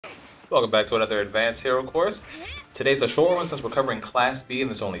Welcome back to another Advanced Hero course. Today's a short one since we're covering Class B and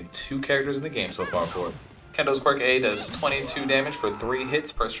there's only 2 characters in the game so far for it. Kendo's quirk A does 22 damage for 3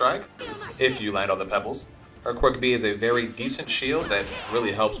 hits per strike, if you land on the pebbles. Her quirk B is a very decent shield that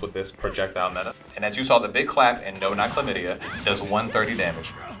really helps with this projectile meta. And as you saw, the big clap and no, not chlamydia does 130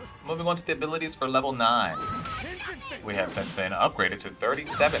 damage. Moving on to the abilities for level 9. We have since then upgraded to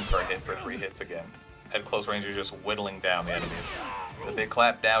 37 per hit for 3 hits again. At close range, you're just whittling down the enemies. The big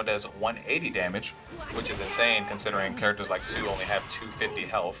clap now does 180 damage, which is insane considering characters like Sue only have 250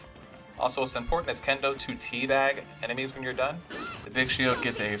 health. Also, it's important as Kendo to teabag enemies when you're done. The big shield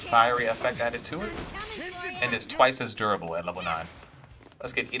gets a fiery effect added to it, and is twice as durable at level 9.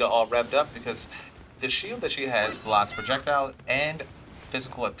 Let's get Ida all revved up because the shield that she has blocks projectile and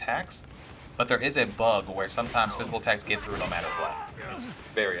physical attacks, but there is a bug where sometimes physical attacks get through no matter what. It's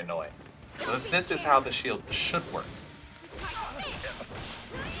very annoying. But this is how the shield should work.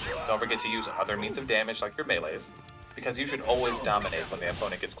 Don't forget to use other means of damage like your melees, because you should always dominate when the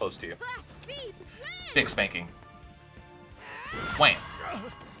opponent gets close to you. Big spanking. Wham!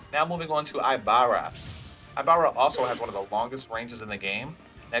 Now moving on to Ibara. Ibara also has one of the longest ranges in the game,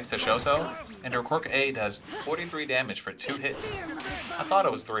 next to Shoto, and her quirk A does 43 damage for 2 hits. I thought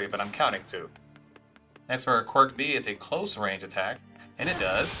it was 3, but I'm counting 2. Next for her quirk B is a close range attack, and it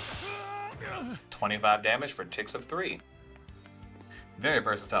does 25 damage for ticks of 3. Very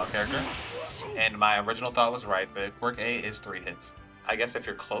versatile character. And my original thought was right, the quirk A is 3 hits. I guess if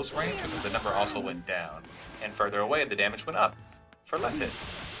you're close range, because the number also went down. And further away, the damage went up for less hits.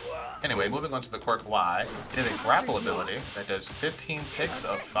 Anyway, moving on to the quirk Y, it is a grapple ability that does 15 ticks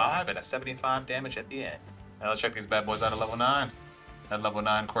of 5 and a 75 damage at the end. Now let's check these bad boys out at level 9. At level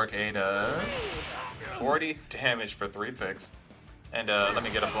 9, quirk A does 40 damage for 3 ticks. And let me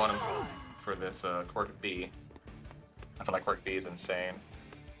get up on him for this quirk B. I feel like quirk B is insane.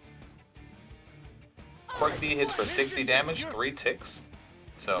 Quirk B hits for 60 damage, 3 ticks.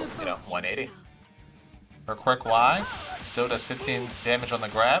 So, 180. Her quirk Y still does 15 damage on the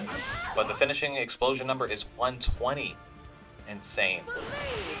grab, but the finishing explosion number is 120. Insane.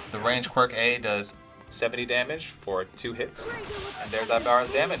 The range quirk A does 70 damage for 2 hits. And there's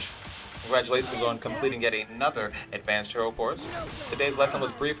Ibara's damage. Congratulations on completing yet another Advanced Hero course. Today's lesson was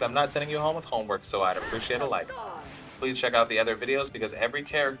brief and I'm not sending you home with homework, so I'd appreciate a like. Please check out the other videos because every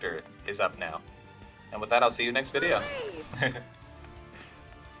character is up now. And with that, I'll see you next video.